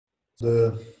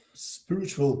The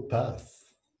spiritual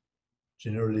path,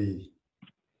 generally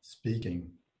speaking,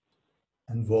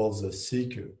 involves a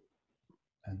seeker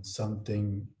and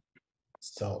something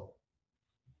sought.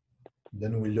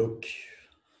 Then we look,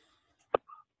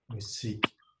 we seek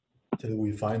till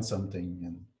we find something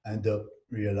and end up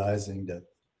realizing that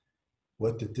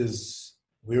what it is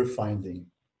we're finding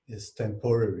is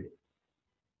temporary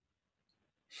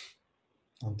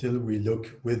until we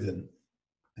look within,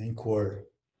 inquire,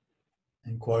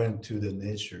 inquire into the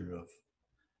nature of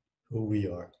who we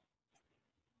are.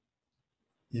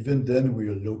 Even then, we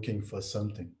are looking for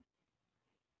something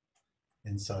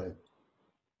inside,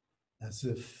 as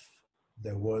if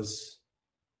there was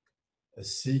a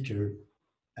seeker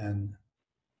and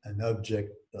an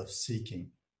object of seeking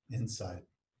inside.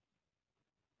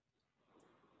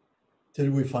 Till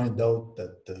we find out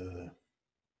that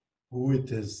who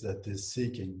it is that is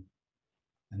seeking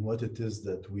and what it is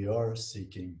that we are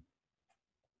seeking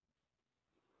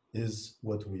is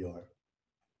what we are,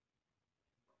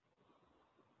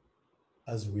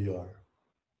 as we are.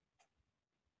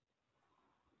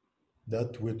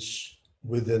 That which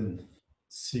within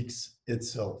seeks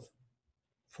itself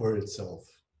for itself,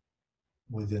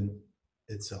 within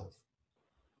itself,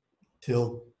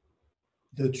 till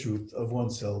the truth of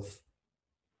oneself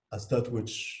as that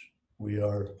which we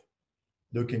are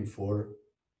looking for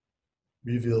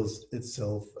reveals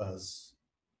itself as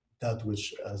that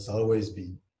which has always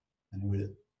been and will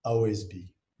always be,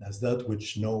 as that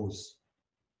which knows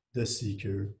the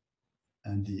seeker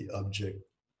and the object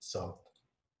sought.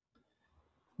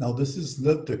 Now, this is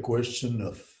not the question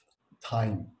of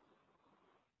time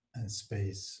and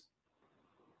space.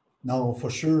 Now, for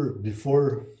sure,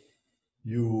 before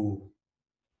you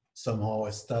somehow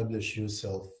establish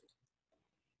yourself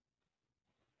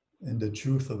in the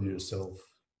truth of yourself,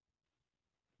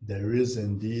 there is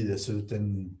indeed a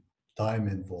certain time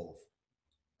involved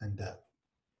in that.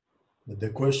 But the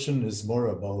question is more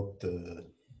about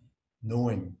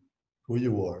knowing who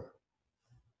you are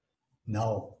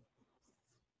now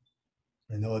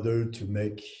in order to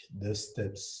make the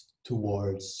steps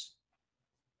towards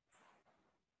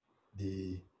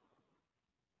the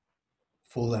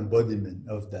full embodiment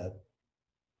of that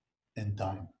in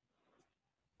time.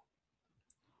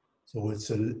 So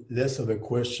it's less of a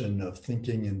question of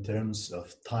thinking in terms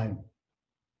of time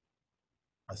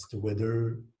as to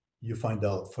whether you find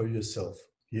out for yourself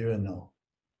here and now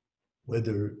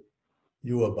whether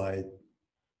you abide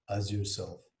as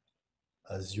yourself,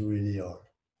 as you really are,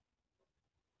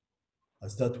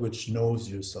 as that which knows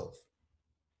yourself.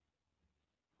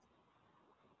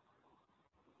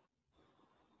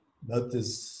 That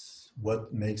is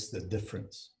what makes the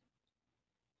difference.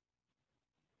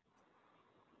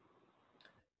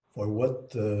 For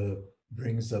what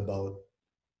brings about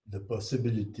the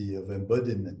possibility of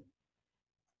embodiment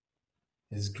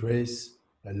is grace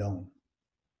alone.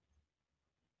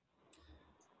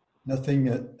 Nothing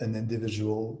an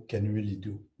individual can really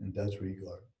do in that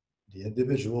regard. The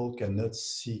individual cannot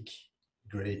seek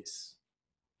grace,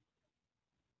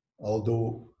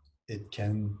 although it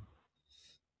can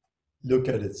look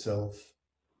at itself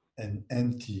and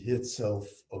empty itself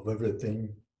of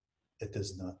everything it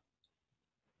is not.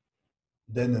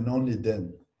 Then and only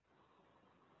then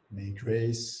may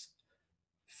grace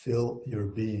fill your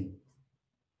being.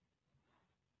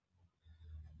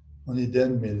 Only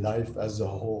then may life as a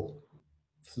whole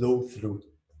flow through,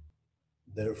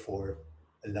 therefore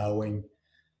allowing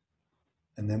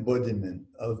an embodiment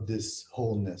of this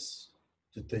wholeness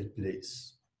to take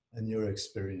place in your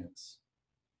experience.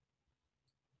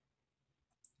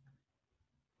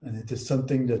 And it is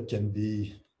something that can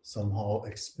be somehow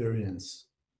experienced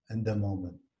in the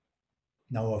moment.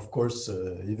 Now, of course,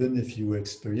 even if you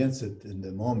experience it in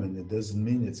the moment, it doesn't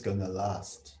mean it's gonna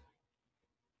last.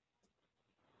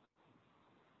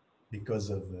 Because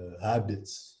of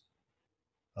habits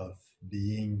of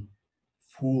being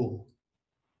fooled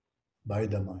by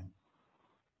the mind,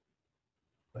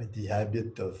 by the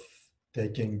habit of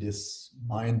taking this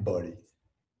mind body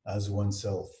as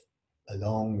oneself,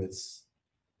 along with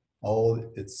all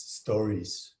its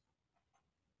stories,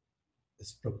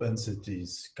 its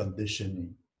propensities,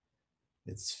 conditioning,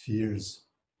 its fears,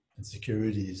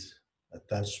 insecurities,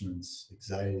 attachments,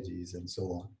 anxieties, and so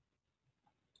on.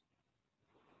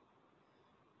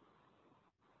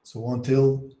 So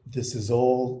until this is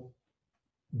all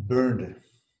burned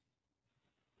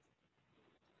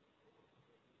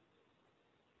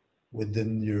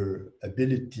within your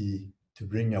ability to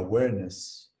bring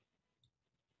awareness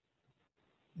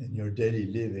in your daily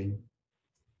living,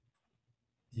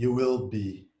 you will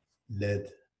be led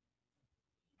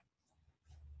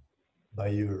by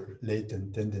your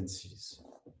latent tendencies,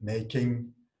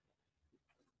 making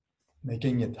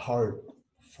it hard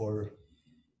for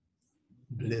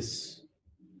bliss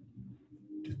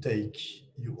to take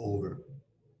you over.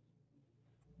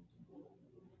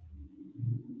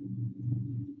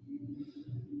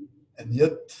 And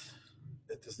yet,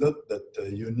 it is not that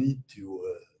you need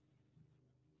to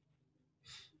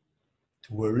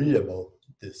worry about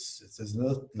this. It is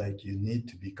not like you need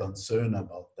to be concerned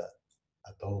about that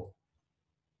at all.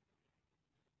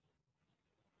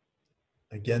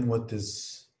 Again, what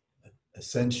is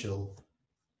essential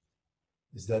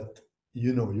is that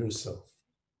you know yourself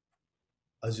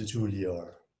as you truly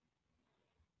are,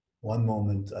 one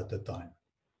moment at a time.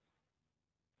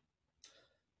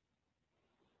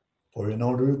 For in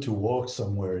order to walk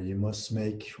somewhere, you must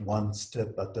make one step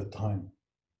at a time.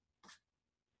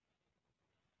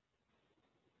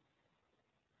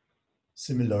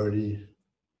 Similarly,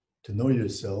 to know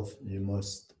yourself, you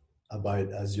must abide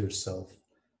as yourself,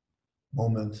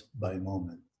 moment by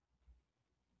moment.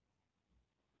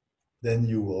 Then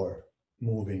you are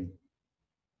moving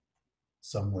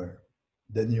somewhere.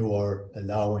 Then you are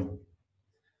allowing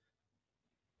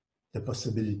the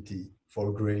possibility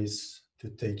for grace to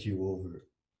take you over,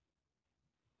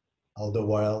 all the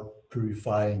while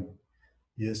purifying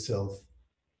yourself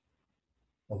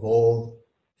of all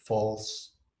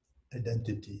false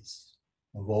identities,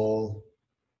 of all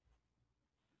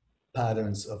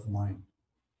patterns of mind,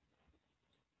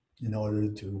 in order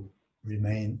to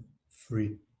remain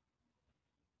free.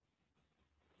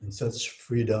 In such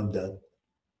freedom that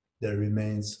there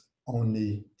remains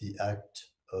only the act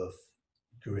of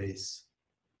grace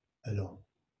alone.